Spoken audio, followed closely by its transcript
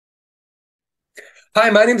Hi,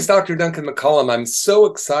 my name is Dr. Duncan McCollum. I'm so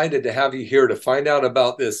excited to have you here to find out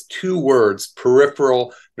about this two words,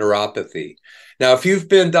 peripheral neuropathy. Now, if you've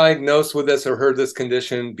been diagnosed with this or heard this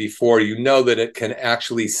condition before, you know that it can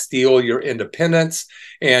actually steal your independence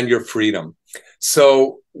and your freedom.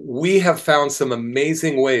 So we have found some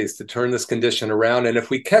amazing ways to turn this condition around. And if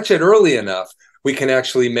we catch it early enough, we can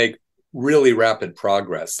actually make really rapid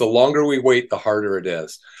progress. The longer we wait, the harder it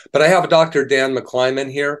is. But I have Dr. Dan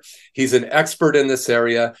McClyman here. He's an expert in this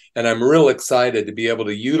area, and I'm real excited to be able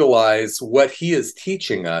to utilize what he is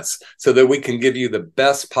teaching us so that we can give you the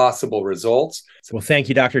best possible results. Well, thank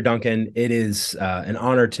you, Dr. Duncan. It is an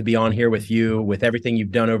honor to be on here with you with everything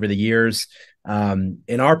you've done over the years.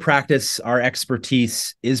 In our practice, our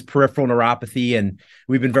expertise is peripheral neuropathy, and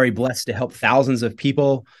we've been very blessed to help thousands of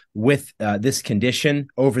people with this condition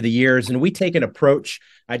over the years. And we take an approach,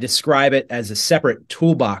 I describe it as a separate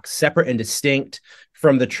toolbox, separate and distinct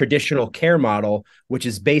from the traditional care model, which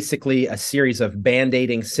is basically a series of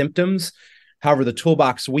band-aiding symptoms. However, the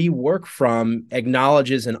toolbox we work from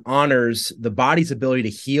acknowledges and honors the body's ability to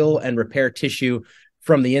heal and repair tissue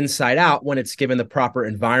from the inside out when it's given the proper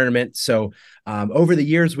environment. So over the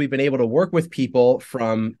years, we've been able to work with people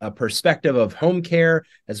from a perspective of home care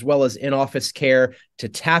as well as in-office care to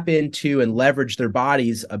tap into and leverage their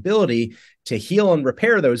body's ability to heal and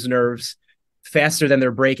repair those nerves faster than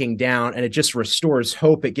they're breaking down. And it just restores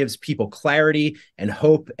hope. It gives people clarity and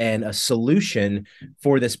hope and a solution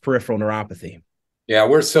for this peripheral neuropathy. Yeah,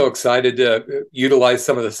 we're so excited to utilize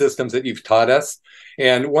some of the systems that you've taught us.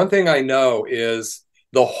 And one thing I know is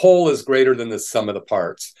the whole is greater than the sum of the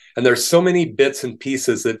parts. And there's so many bits and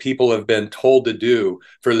pieces that people have been told to do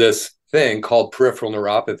for this thing called peripheral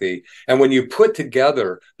neuropathy. And when you put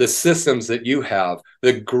together the systems that you have,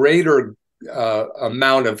 the greater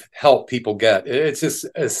amount of help people get. It's just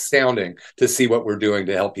astounding to see what we're doing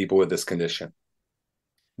to help people with this condition.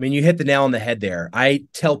 I mean, you hit the nail on the head there. I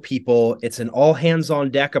tell people it's an all hands on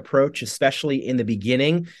deck approach, especially in the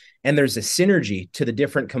beginning. And there's a synergy to the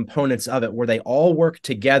different components of it where they all work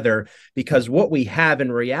together, because what we have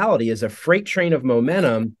in reality is a freight train of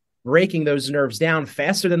momentum breaking those nerves down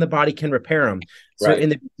faster than the body can repair them. So Right. in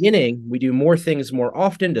the beginning, we do more things more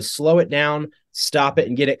often to slow it down, stop it,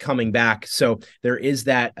 and get it coming back. So there is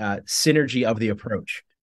that synergy of the approach.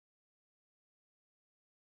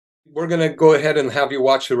 We're going to go ahead and have you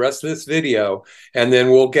watch the rest of this video, and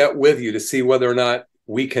then we'll get with you to see whether or not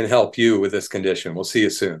we can help you with this condition. We'll see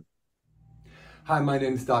you soon. Hi, my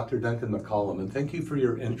name is Dr. Duncan McCollum, and thank you for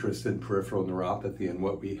your interest in peripheral neuropathy and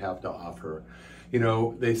what we have to offer. You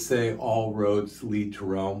know, they say all roads lead to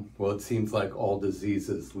Rome. Well, it seems like all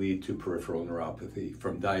diseases lead to peripheral neuropathy,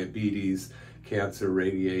 from diabetes, cancer,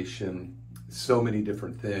 radiation, so many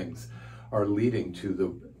different things are leading to the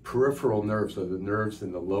peripheral nerves, or the nerves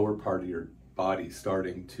in the lower part of your body,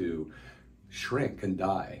 starting to shrink and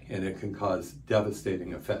die, and it can cause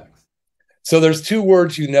devastating effects. So there's two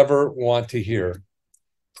words you never want to hear: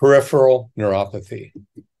 peripheral neuropathy.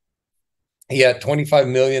 Yet 25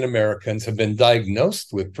 million Americans have been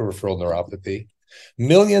diagnosed with peripheral neuropathy.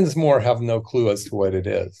 Millions more have no clue as to what it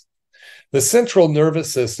is. The central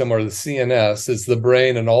nervous system, or the CNS, is the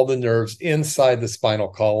brain and all the nerves inside the spinal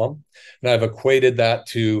column. And I've equated that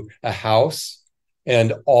to a house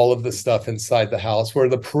and all of the stuff inside the house, where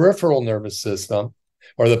the peripheral nervous system,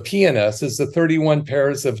 or the PNS, is the 31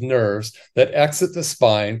 pairs of nerves that exit the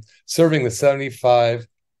spine, serving the 75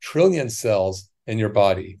 trillion cells in your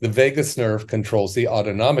body. The vagus nerve controls the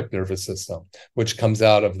autonomic nervous system, which comes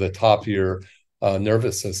out of the top of your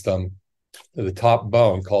nervous system, the top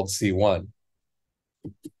bone, called C1.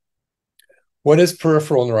 What is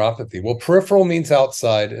peripheral neuropathy? Well, peripheral means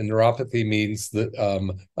outside, and neuropathy means the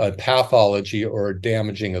pathology or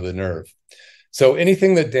damaging of the nerve. So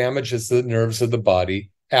anything that damages the nerves of the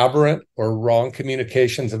body, aberrant or wrong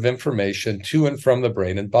communications of information to and from the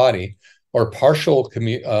brain and body, or partial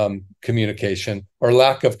communication or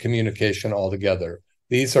lack of communication altogether.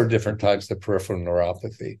 These are different types of peripheral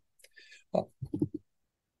neuropathy.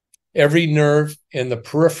 Every nerve in the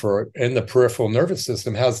peripheral nervous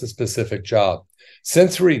system has a specific job.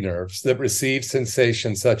 Sensory nerves that receive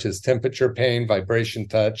sensations such as temperature, pain, vibration,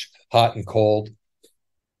 touch, hot and cold.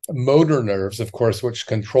 Motor nerves, of course, which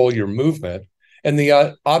control your movement. And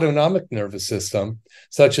the autonomic nervous system,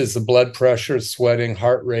 such as the blood pressure, sweating,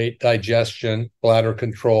 heart rate, digestion, bladder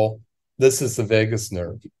control. This is the vagus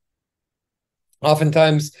nerve.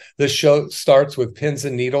 Oftentimes, this starts with pins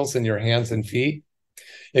and needles in your hands and feet.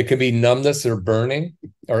 It can be numbness or burning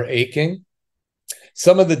or aching.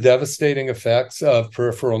 Some of the devastating effects of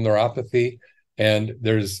peripheral neuropathy, and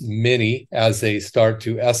there's many as they start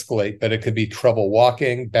to escalate, but it could be trouble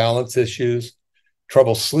walking, balance issues,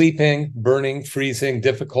 trouble sleeping, burning, freezing,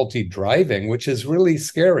 difficulty driving, which is really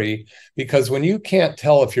scary because when you can't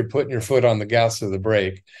tell if you're putting your foot on the gas or the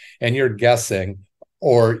brake and you're guessing,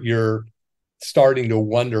 or you're starting to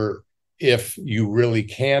wonder if you really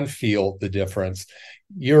can feel the difference,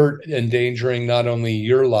 you're endangering not only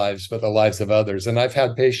your lives, but the lives of others. And I've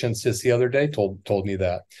had patients just the other day told me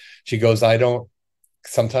that. She goes,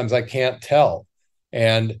 sometimes I can't tell.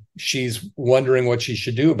 And she's wondering what she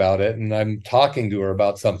should do about it. And I'm talking to her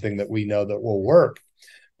about something that we know that will work,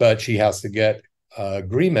 but she has to get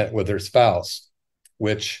agreement with her spouse,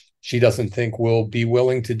 which she doesn't think will be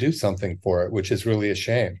willing to do something for it, which is really a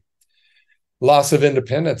shame. Loss of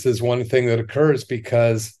independence is one thing that occurs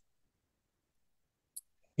because,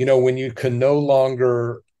 when you can no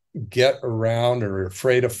longer get around or are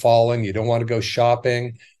afraid of falling, you don't want to go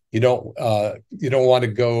shopping, you don't want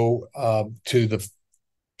to go to the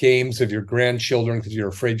games of your grandchildren because you're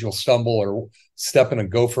afraid you'll stumble or step in a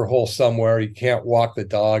gopher hole somewhere. You can't walk the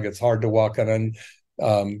dog. It's hard to walk on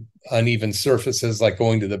uneven surfaces, like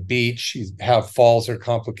going to the beach. You have falls or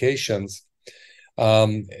complications.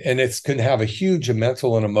 And it can have a huge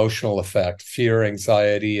mental and emotional effect, fear,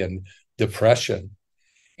 anxiety, and depression.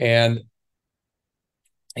 And,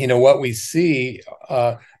 what we see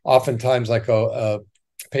oftentimes, like a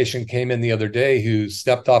patient came in the other day who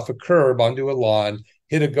stepped off a curb onto a lawn,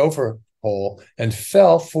 hit a gopher hole, and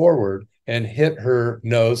fell forward and hit her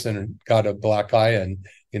nose and got a black eye and,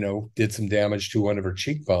 did some damage to one of her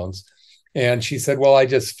cheekbones. And she said, well, I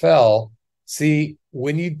just fell. See,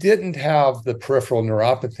 when you didn't have the peripheral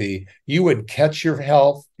neuropathy, you would catch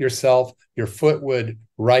yourself, your foot would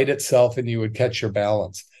right itself, and you would catch your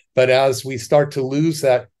balance. But as we start to lose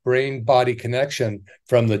that brain-body connection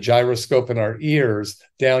from the gyroscope in our ears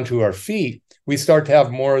down to our feet, we start to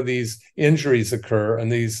have more of these injuries occur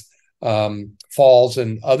and these falls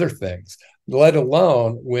and other things, let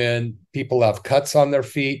alone when people have cuts on their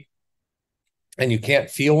feet and you can't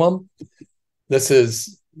feel them. This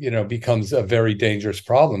is, becomes a very dangerous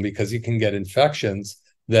problem because you can get infections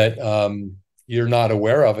that you're not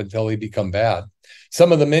aware of until they become bad.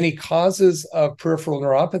 Some of the many causes of peripheral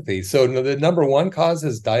neuropathy. So the number one cause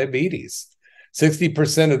is diabetes.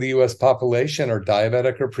 60% of the US population are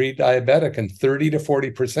diabetic or pre-diabetic, and 30 to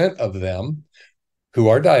 40% of them who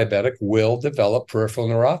are diabetic will develop peripheral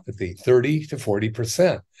neuropathy, 30 to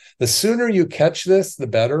 40%. The sooner you catch this, the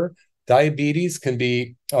better. Diabetes can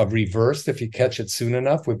be reversed if you catch it soon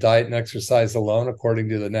enough with diet and exercise alone, according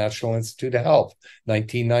to the National Institute of Health,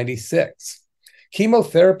 1996.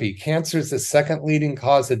 Chemotherapy. Cancer is the second leading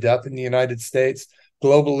cause of death in the United States.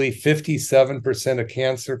 Globally, 57% of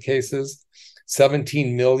cancer cases,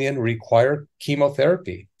 17 million require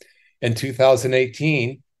chemotherapy. In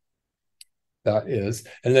 2018, that is,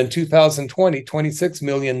 and then 2020, 26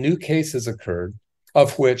 million new cases occurred,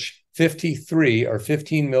 of which 53 or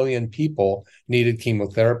 15 million people needed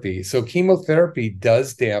chemotherapy. So chemotherapy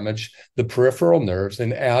does damage the peripheral nerves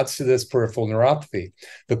and adds to this peripheral neuropathy.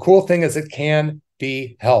 The cool thing is it can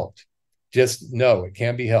be helped. Just know it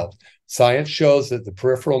can be helped. Science shows that the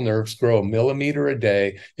peripheral nerves grow a millimeter a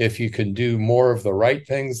day if you can do more of the right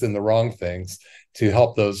things than the wrong things to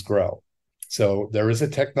help those grow. So there is a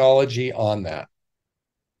technology on that.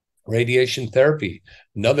 Radiation therapy,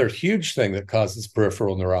 another huge thing that causes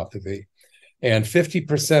peripheral neuropathy. And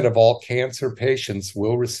 50% of all cancer patients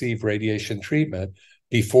will receive radiation treatment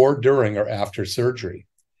before, during, or after surgery.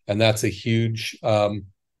 And that's a huge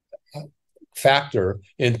factor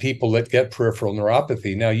in people that get peripheral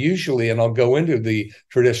neuropathy. Now, usually, and I'll go into the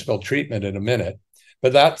traditional treatment in a minute,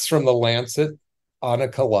 but that's from the Lancet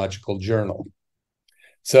Oncological Journal.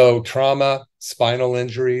 So trauma, spinal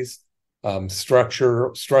injuries,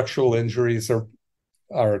 structural injuries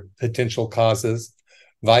are potential causes.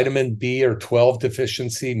 Vitamin B or 12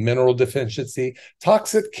 deficiency, mineral deficiency,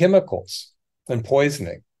 toxic chemicals, and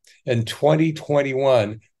poisoning. In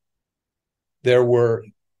 2021, there were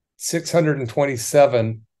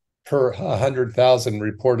 627 per 100,000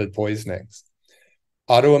 reported poisonings.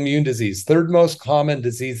 Autoimmune disease, third most common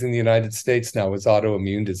disease in the United States now is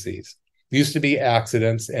autoimmune disease. It used to be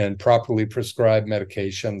accidents and properly prescribed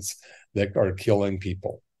medications that are killing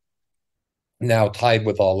people. Now, tied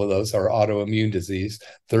with all of those are autoimmune disease,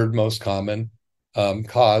 third most common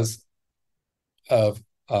cause of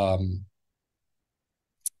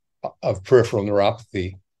peripheral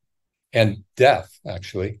neuropathy and death,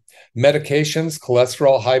 actually. Medications,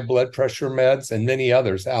 cholesterol, high blood pressure meds, and many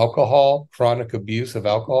others. Alcohol, chronic abuse of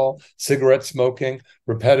alcohol, cigarette smoking,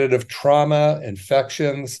 repetitive trauma,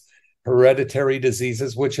 infections, hereditary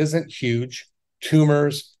diseases, which isn't huge,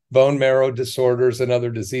 tumors, bone marrow disorders and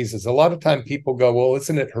other diseases. A lot of time people go, well,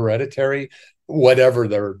 isn't it hereditary? Whatever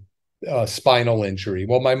their spinal injury.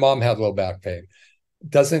 Well, my mom had low back pain.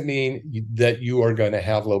 Doesn't mean that you are going to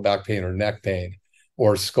have low back pain or neck pain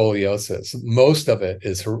or scoliosis. Most of it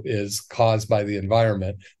is caused by the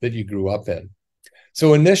environment that you grew up in.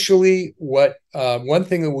 So initially, what one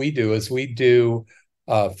thing that we do is we do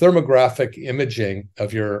thermographic imaging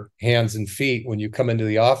of your hands and feet when you come into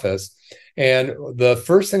the office. And the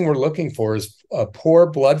first thing we're looking for is a poor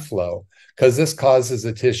blood flow, because this causes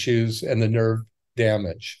the tissues and the nerve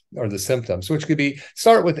damage or the symptoms, which could be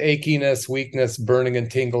start with achiness, weakness, burning and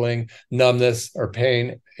tingling, numbness or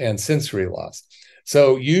pain, and sensory loss.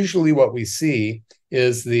 So usually what we see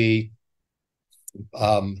is the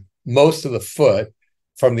most of the foot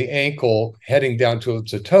from the ankle heading down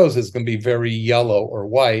towards the toes is going to be very yellow or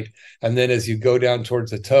white. And then as you go down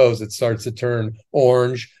towards the toes, it starts to turn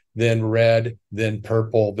orange, then red, then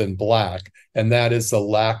purple, then black. And that is the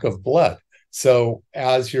lack of blood. So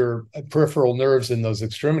as your peripheral nerves in those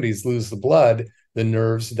extremities lose the blood, the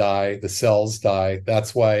nerves die, the cells die.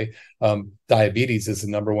 That's why diabetes is the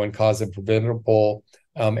number one cause of preventable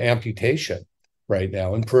amputation right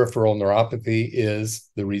now. And peripheral neuropathy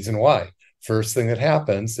is the reason why. First thing that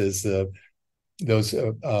happens is those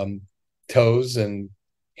toes and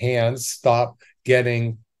hands stop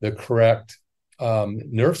getting the correct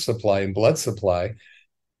nerve supply and blood supply,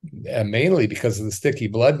 and mainly because of the sticky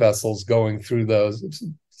blood vessels going through those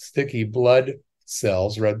sticky blood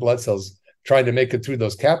cells, red blood cells, trying to make it through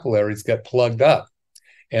those capillaries get plugged up.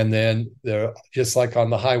 And then they're just like on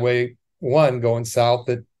the highway 1 going south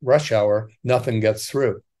at rush hour, nothing gets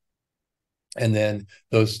through. And then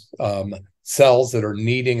those cells that are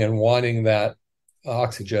needing and wanting that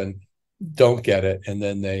oxygen don't get it, and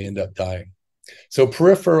then they end up dying. So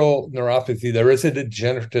peripheral neuropathy, there is a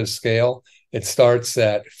degenerative scale. It starts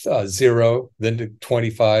at 0, then to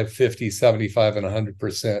 25, 50, 75, and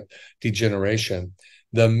 100% degeneration.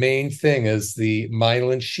 The main thing is the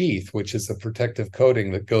myelin sheath, which is the protective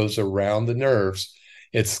coating that goes around the nerves.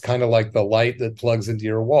 It's kind of like the light that plugs into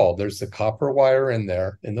your wall. There's the copper wire in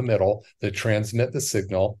there in the middle that transmit the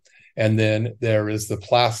signal. And then there is the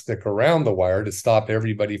plastic around the wire to stop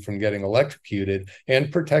everybody from getting electrocuted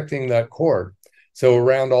and protecting that cord. So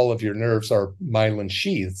around all of your nerves are myelin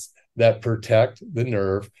sheaths that protect the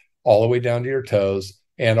nerve all the way down to your toes.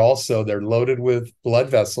 And also they're loaded with blood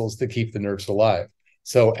vessels to keep the nerves alive.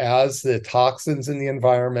 So as the toxins in the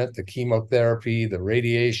environment, the chemotherapy, the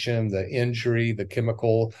radiation, the injury, the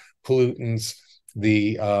chemical pollutants,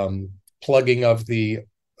 the plugging of the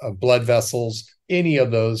blood vessels, any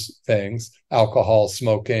of those things, alcohol,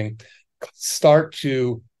 smoking, start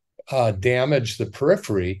to damage the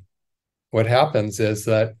periphery, what happens is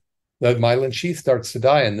that the myelin sheath starts to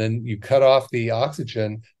die, and then you cut off the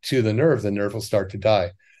oxygen to the nerve will start to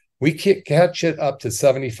die. We can catch it up to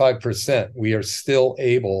 75%. We are still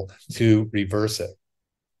able to reverse it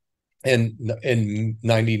in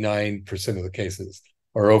 99% of the cases,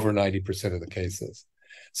 or over 90% of the cases.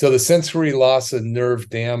 So the sensory loss and nerve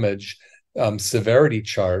damage severity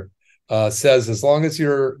chart says as long as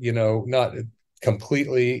you're, not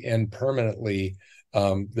completely and permanently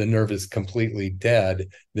the nerve is completely dead,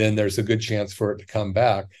 then there's a good chance for it to come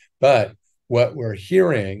back. But what we're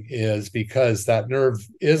hearing is because that nerve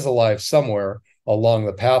is alive somewhere along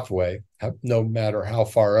the pathway, no matter how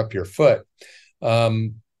far up your foot,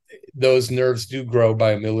 those nerves do grow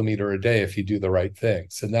by 1 millimeter a day if you do the right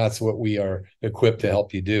things. And that's what we are equipped to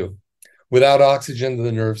help you do. Without oxygen,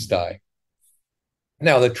 the nerves die.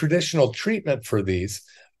 Now, the traditional treatment for these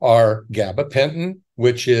are gabapentin,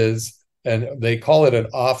 which is, and they call it an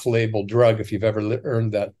off-label drug. If you've ever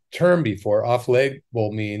learned that term before,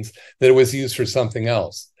 off-label means that it was used for something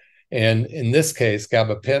else. And in this case,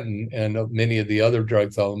 gabapentin and many of the other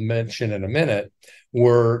drugs I'll mention in a minute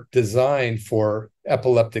were designed for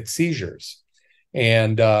epileptic seizures.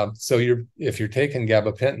 And so if you're taking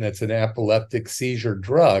gabapentin, it's an epileptic seizure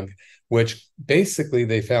drug, which basically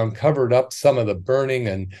they found covered up some of the burning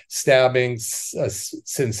and stabbing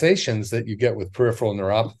sensations that you get with peripheral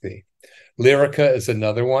neuropathy. Lyrica is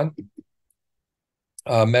another one.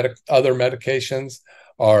 Other medications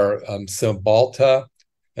are Cymbalta,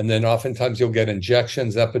 and then oftentimes you'll get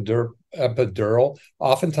injections, epidural.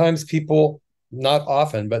 Oftentimes people, not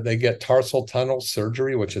often, but they get tarsal tunnel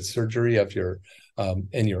surgery, which is surgery of your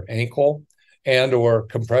in your ankle, and or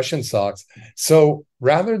compression socks. So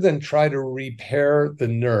rather than try to repair the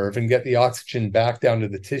nerve and get the oxygen back down to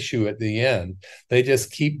the tissue at the end, they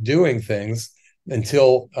just keep doing things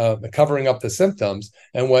until covering up the symptoms.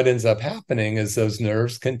 And what ends up happening is those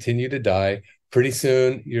nerves continue to die pretty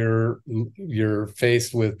soon you're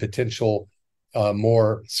faced with potential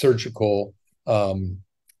more surgical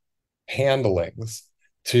handlings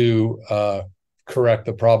to correct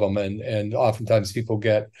the problem. And oftentimes people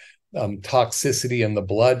get toxicity in the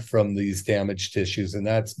blood from these damaged tissues, and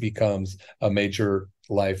that becomes a major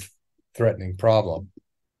life-threatening problem.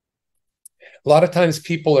 A lot of times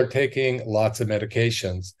people are taking lots of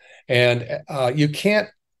medications, and you can't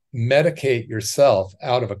medicate yourself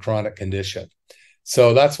out of a chronic condition.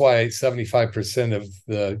 So that's why 75% of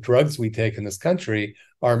the drugs we take in this country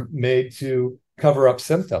are made to cover up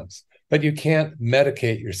symptoms, but you can't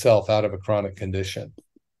medicate yourself out of a chronic condition.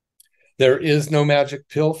 There is no magic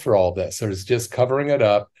pill for all this. There's just covering it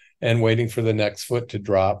up and waiting for the next foot to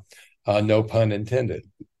drop, no pun intended.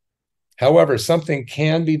 However, something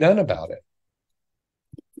can be done about it.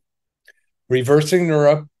 Reversing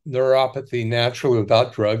neuropathy naturally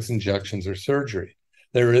without drugs, injections, or surgery.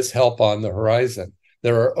 There is help on the horizon.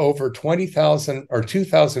 There are over 20,000 or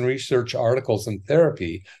 2,000 research articles in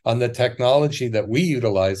therapy on the technology that we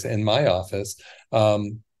utilize in my office,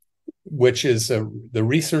 which is the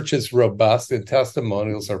research is robust and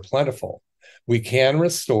testimonials are plentiful. We can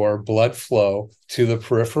restore blood flow to the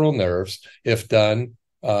peripheral nerves if done,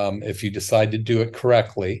 if you decide to do it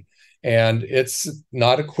correctly. And it's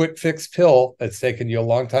not a quick fix pill. It's taken you a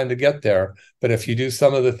long time to get there. But if you do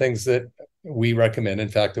some of the things that we recommend, in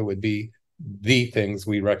fact, it would be the things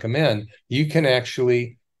we recommend, you can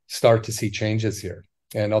actually start to see changes here.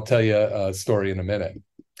 And I'll tell you a story in a minute.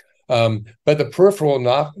 But the peripheral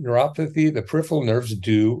neuropathy, the peripheral nerves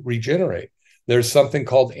do regenerate. There's something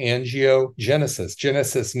called angiogenesis.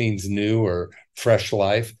 Genesis means new or fresh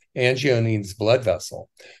life. Angio means blood vessel.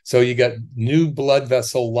 So you get new blood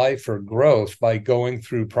vessel life or growth by going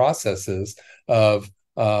through processes of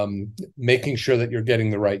making sure that you're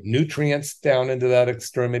getting the right nutrients down into that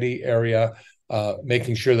extremity area,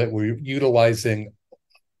 making sure that we're utilizing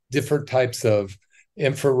different types of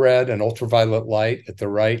infrared and ultraviolet light at the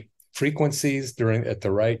right frequencies at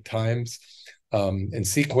the right times and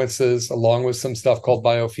sequences, along with some stuff called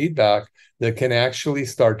biofeedback that can actually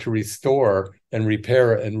start to restore and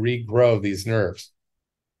repair and regrow these nerves.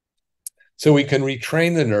 So we can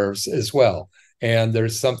retrain the nerves as well. And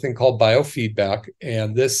there's something called biofeedback.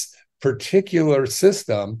 And this particular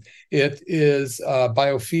system,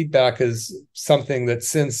 biofeedback is something that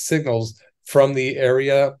sends signals from the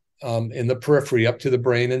area in the periphery up to the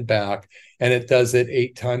brain and back. And it does it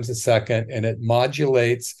 8 times a second. And it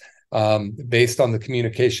modulates based on the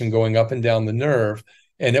communication going up and down the nerve.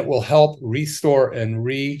 And it will help restore and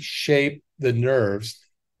reshape the nerve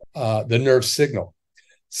signal.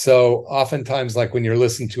 So oftentimes, like when you're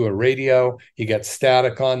listening to a radio, you get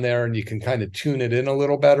static on there and you can kind of tune it in a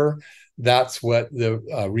little better. That's what the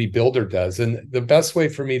rebuilder does. And the best way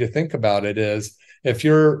for me to think about it is if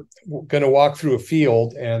you're going to walk through a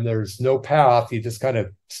field and there's no path, you just kind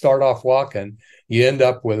of start off walking, you end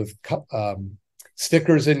up with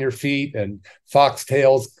stickers in your feet and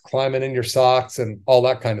foxtails climbing in your socks and all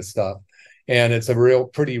that kind of stuff. And it's a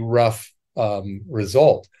pretty rough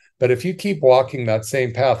result. But if you keep walking that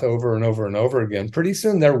same path over and over and over again, pretty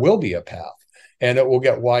soon there will be a path and it will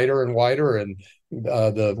get wider and wider and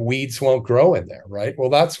the weeds won't grow in there, right?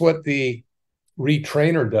 Well, that's what the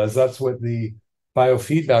retrainer does. That's what the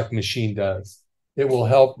biofeedback machine does. It will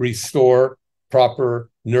help restore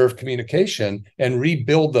proper nerve communication and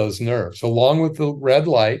rebuild those nerves along with the red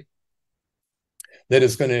light that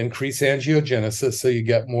is going to increase angiogenesis so you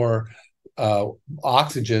get more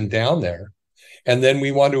oxygen down there. And then we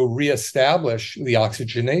want to reestablish the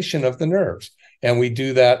oxygenation of the nerves. And we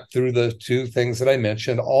do that through the 2 things that I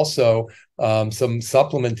mentioned. Also, some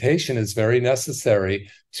supplementation is very necessary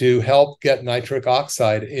to help get nitric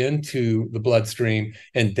oxide into the bloodstream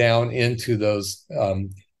and down into those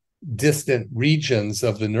distant regions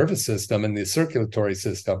of the nervous system and the circulatory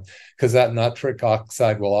system, because that nitric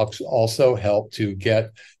oxide will also help to get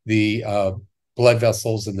the blood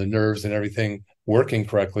vessels and the nerves and everything working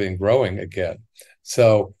correctly and growing again.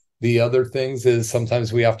 So the other things is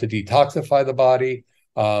sometimes we have to detoxify the body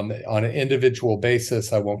on an individual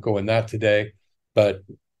basis. I won't go in that today,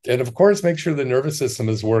 and of course, make sure the nervous system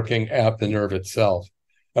is working at the nerve itself.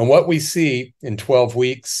 And what we see in 12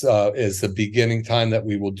 weeks is the beginning time that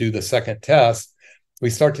we will do the second test. We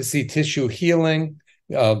start to see tissue healing,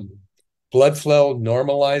 blood flow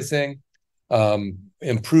normalizing,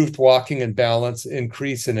 improved walking and balance,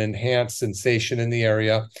 increase and enhanced sensation in the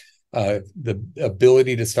area, the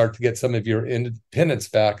ability to start to get some of your independence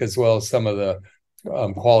back, as well as some of the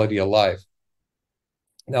quality of life.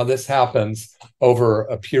 Now, this happens over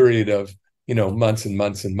a period of months and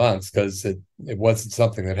months and months, because it wasn't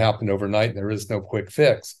something that happened overnight and there is no quick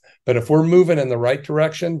fix. But if we're moving in the right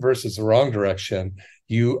direction versus the wrong direction,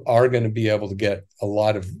 you are going to be able to get a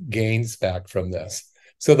lot of gains back from this.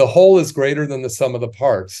 So the whole is greater than the sum of the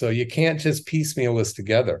parts. So you can't just piecemeal this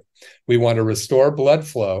together. We want to restore blood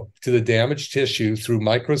flow to the damaged tissue through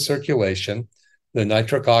microcirculation, the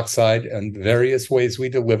nitric oxide, and various ways we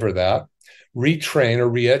deliver that, retrain or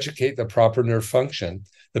re-educate the proper nerve function,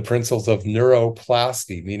 the principles of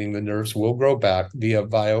neuroplasty, meaning the nerves will grow back via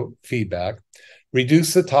biofeedback,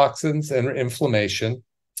 reduce the toxins and inflammation,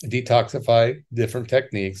 detoxify, different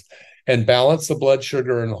techniques, and balance the blood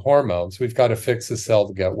sugar and hormones. We've got to fix the cell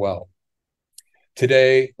to get well.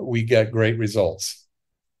 Today, we get great results.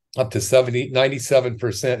 Up to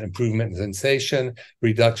 97% improvement in sensation,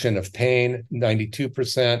 reduction of pain,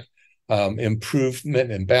 92%,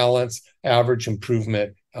 improvement in balance, average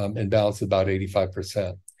improvement in balance about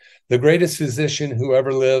 85%. The greatest physician who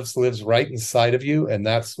ever lives right inside of you, and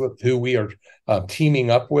that's who we are teaming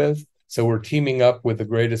up with. So we're teaming up with the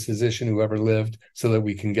greatest physician who ever lived so that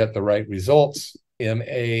we can get the right results.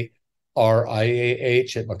 MARIAH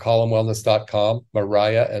at McCollumWellness.com,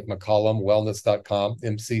 Mariah at McCollumWellness.com,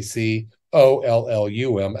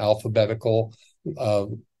 MCCOLLUM, alphabetical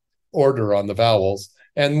order on the vowels.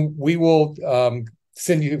 And we will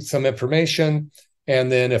send you some information.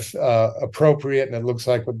 And then if appropriate, and it looks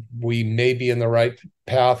like we may be in the right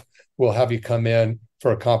path, we'll have you come in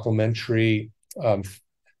for a complimentary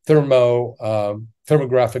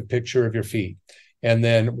thermographic picture of your feet. And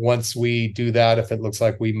then once we do that, if it looks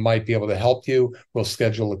like we might be able to help you, we'll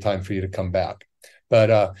schedule a time for you to come back.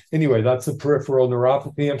 But anyway, that's the peripheral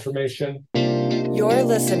neuropathy information. You're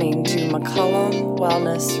listening to McCollum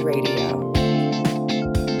Wellness Radio.